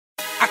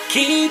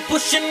keep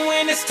pushing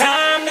when it's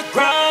time to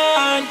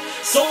grind,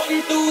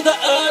 sorting through the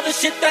other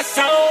shit that's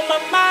on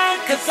my mind.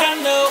 Cause I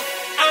know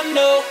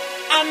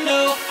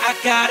I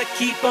gotta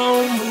keep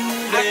on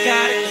moving. I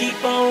gotta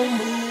keep on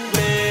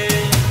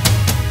moving.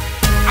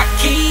 I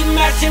keep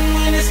matching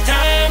when it's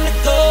time to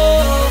go.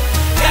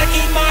 Gotta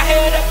keep my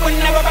head up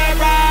whenever I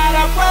ride,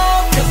 I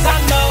roll. Cause I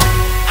know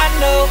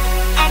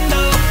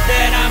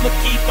that I'ma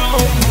keep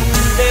on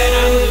moving. That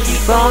I'ma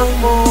keep on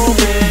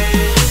moving.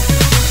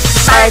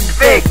 Mein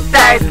Weg,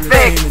 dein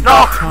Weg,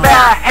 noch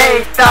mehr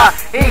Hater.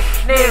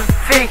 Ich nehm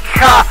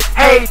Ficker,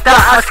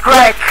 Hater als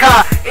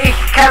Cracker.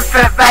 Ich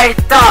kämpfe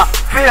weiter,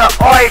 für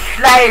euch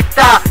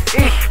Leiter.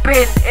 Ich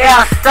bin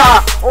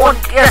Erster und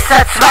ihr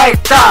seid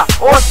Zweiter.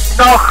 Und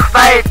noch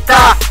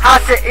weiter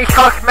hasse ich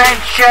euch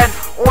Menschen.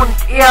 Und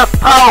ihr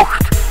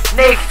braucht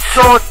nicht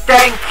so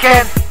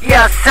denken.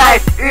 Ihr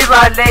seid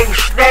überlegen,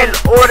 schnell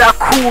oder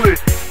cool.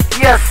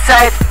 Ihr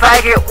seid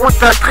feige,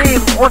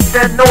 untertrieben und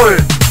der Null.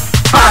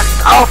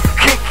 Passt auf,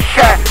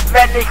 Kicke,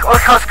 wenn ich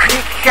euch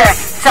ausklicke,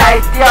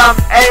 seid ihr am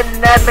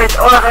Ende mit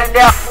euren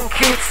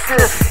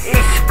Nervenkitzel.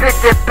 Ich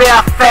splitte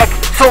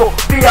perfekt, so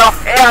wie auf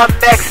Air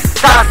Max.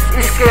 Das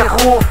ist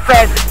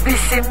gerufen, wie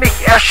sie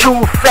mich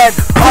erschufen.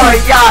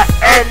 Euer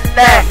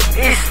Ende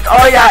ist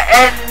euer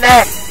Ende.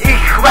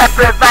 Ich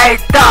rappe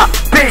weiter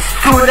bis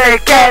zu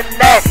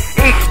Legende.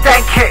 Ich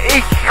denke,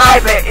 ich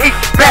reibe, ich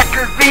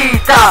battle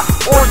wieder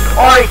und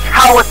euch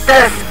haut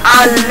es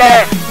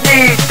alle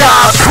nieder.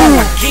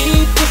 Puh.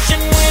 Keep pushing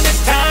when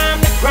it's time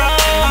to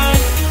grind,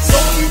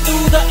 sorting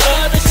through the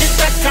other shit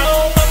that's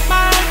on my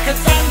mind.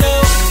 Cause I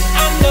know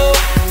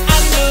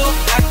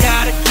I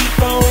gotta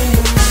keep on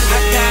moving. I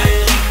gotta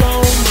keep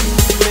on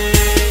moving.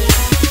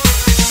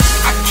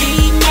 I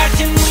keep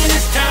matching when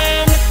it's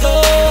time to go.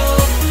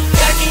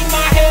 Gotta keep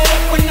my head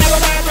up whenever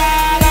I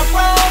ride, I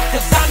roll.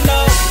 Cause I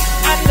know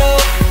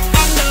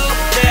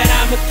that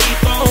I'ma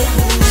keep on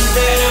moving.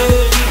 That I'ma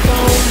keep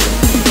on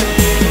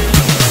moving.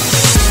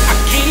 I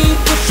keep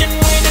pushing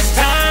when it's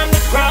time to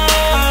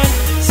grind,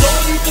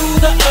 sorting through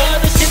the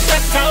other shit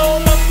that's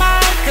on my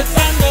mind. Cause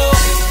I know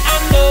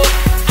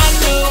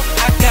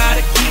I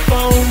gotta keep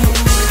on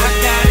moving. I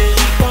gotta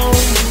keep on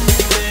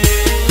moving.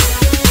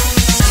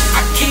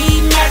 I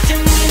keep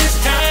matching when it's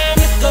time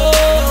to go.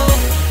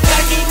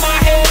 Gotta keep my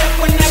head up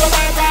whenever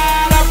I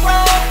ride, I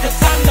roll.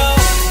 Cause I know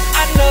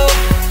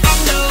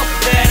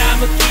that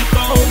I'ma keep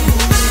on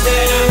moving.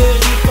 That I'ma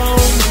keep on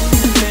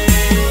moving.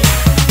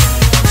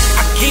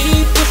 I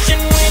keep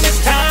pushing when it's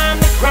time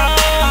to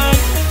grind,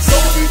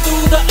 sorting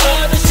through the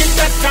other shit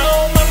that's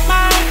on my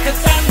mind.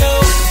 Cause I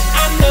know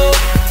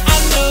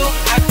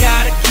I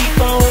gotta keep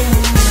on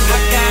moving. I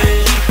gotta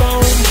keep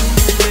on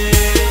moving.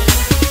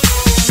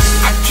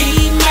 I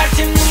keep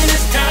matching when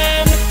it's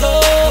time to go.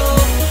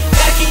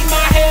 Gotta keep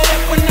my head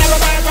up whenever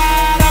I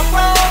ride, I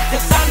roll.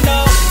 Cause I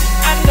know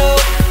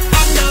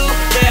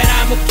that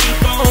I'ma keep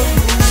on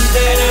moving.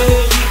 That I'ma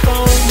keep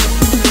on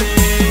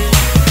moving.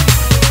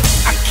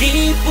 I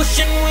keep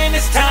pushing when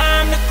it's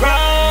time to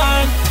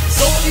grind,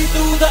 sorting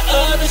through the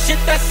other shit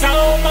that's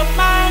on my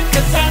mind.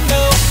 Cause I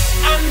know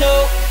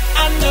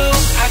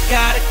I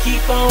gotta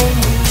keep on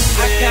moving.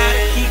 I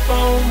gotta keep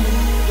on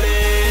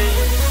moving.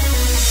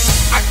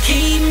 I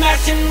keep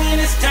matching when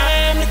it's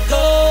time to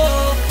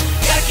go.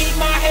 Gotta keep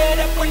my head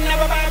up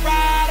whenever I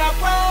ride, I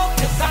roll.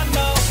 Cause I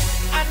know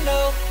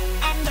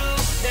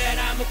that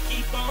I'ma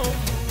keep on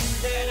moving.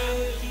 That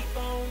I'ma